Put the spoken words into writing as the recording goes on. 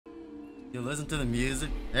You listen to the music.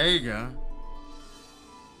 There you go.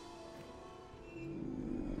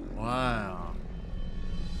 Wow.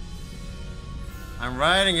 I'm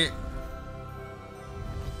writing it.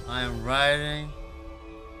 I am writing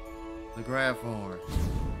the Graphorn.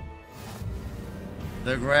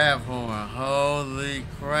 The Graphorn. Holy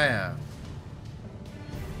crap.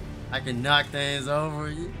 I can knock things over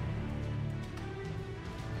you.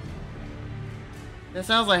 That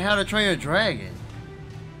sounds like How to Train Your Dragon.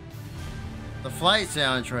 The flight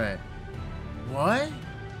soundtrack. What?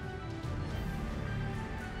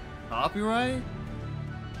 Copyright?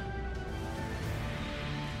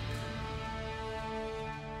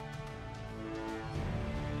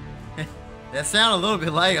 That sounded a little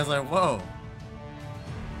bit like, I was like, whoa.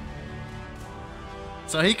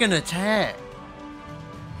 So he can attack.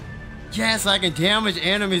 Yes, I can damage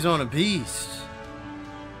enemies on a beast.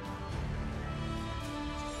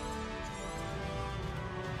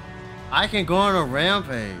 I can go on a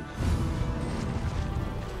rampage.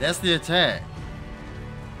 That's the attack.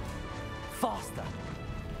 Faster.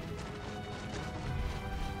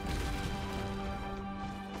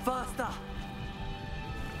 Faster.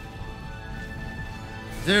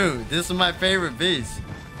 Dude, this is my favorite beast.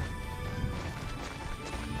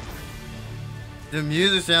 The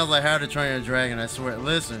music sounds like How to Train Your Dragon, I swear.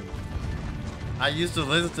 Listen, I used to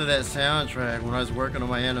listen to that soundtrack when I was working on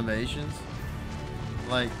my animations.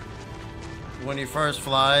 Like, when he first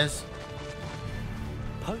flies.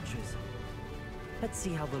 Poachers. Let's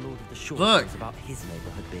see how the Lord of the Shore Look, feels about his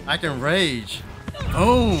neighborhood being. I can rage.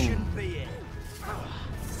 Boom. Shouldn't be it.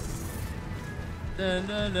 Dun,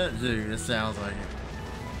 dun, dun. Dude, it sounds like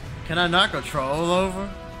it. Can I knock a troll over?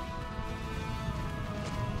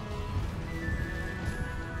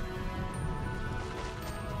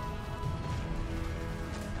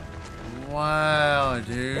 Wow,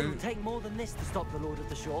 dude. It'll take more than this to stop the Lord of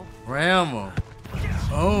the Shore. Ramble.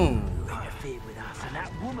 Oh. You interfered with us and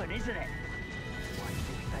that woman, isn't it? Why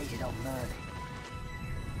you fixated on Merlin?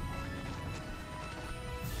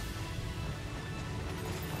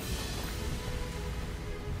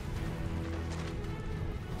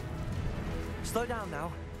 Slow down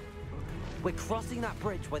now. We're crossing that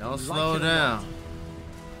bridge whether Don't you slow like it or down.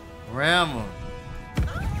 not. Ramble.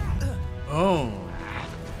 Oh.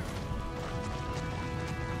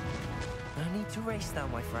 No need to race now,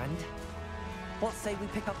 my friend. What say we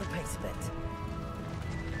pick up the pace a bit?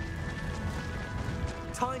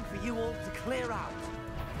 Time for you all to clear out.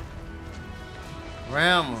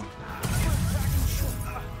 Ramble.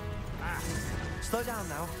 Slow down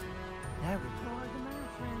now. There we go.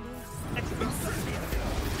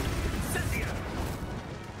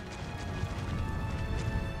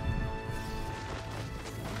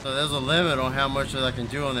 So there's a limit on how much that I can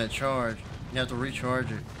do on that charge. You have to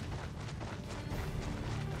recharge it.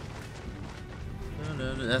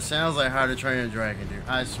 That sounds like How to Train a Dragon, dude.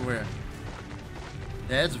 I swear.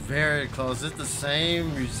 That's very close. Is it the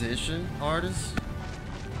same musician artist?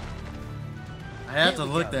 I have to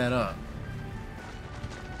look that up.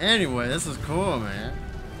 Anyway, this is cool, man.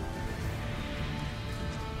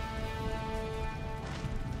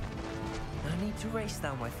 No need to race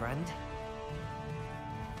now, my friend.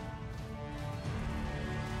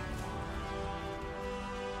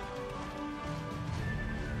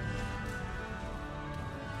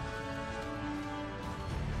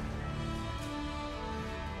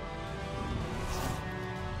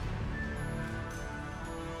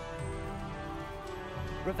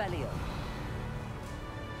 Revelio.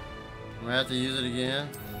 I'm gonna have to use it again.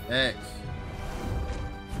 X.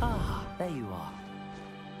 Ah, there you are.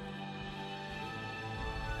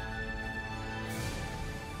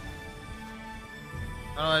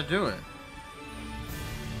 How do I do it?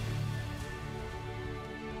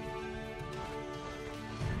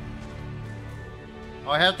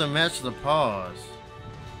 Oh, I have to match the pause.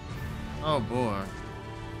 Oh boy.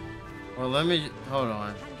 Well, let me hold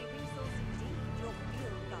on.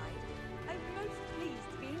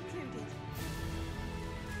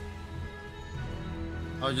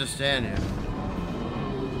 I'll just stand here.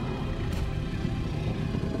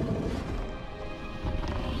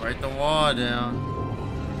 Write the wall down.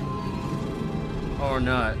 Or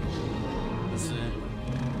not. Let's see.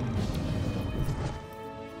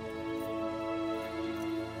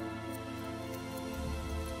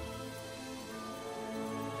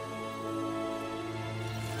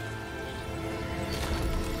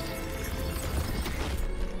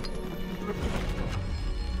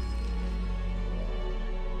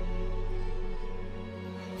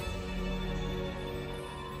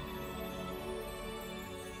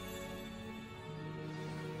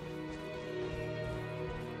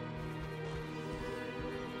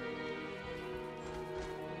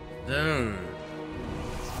 Dude.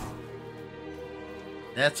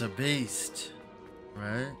 That's a beast,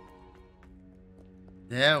 right?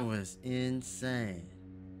 That was insane.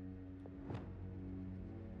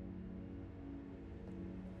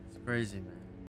 It's crazy, man.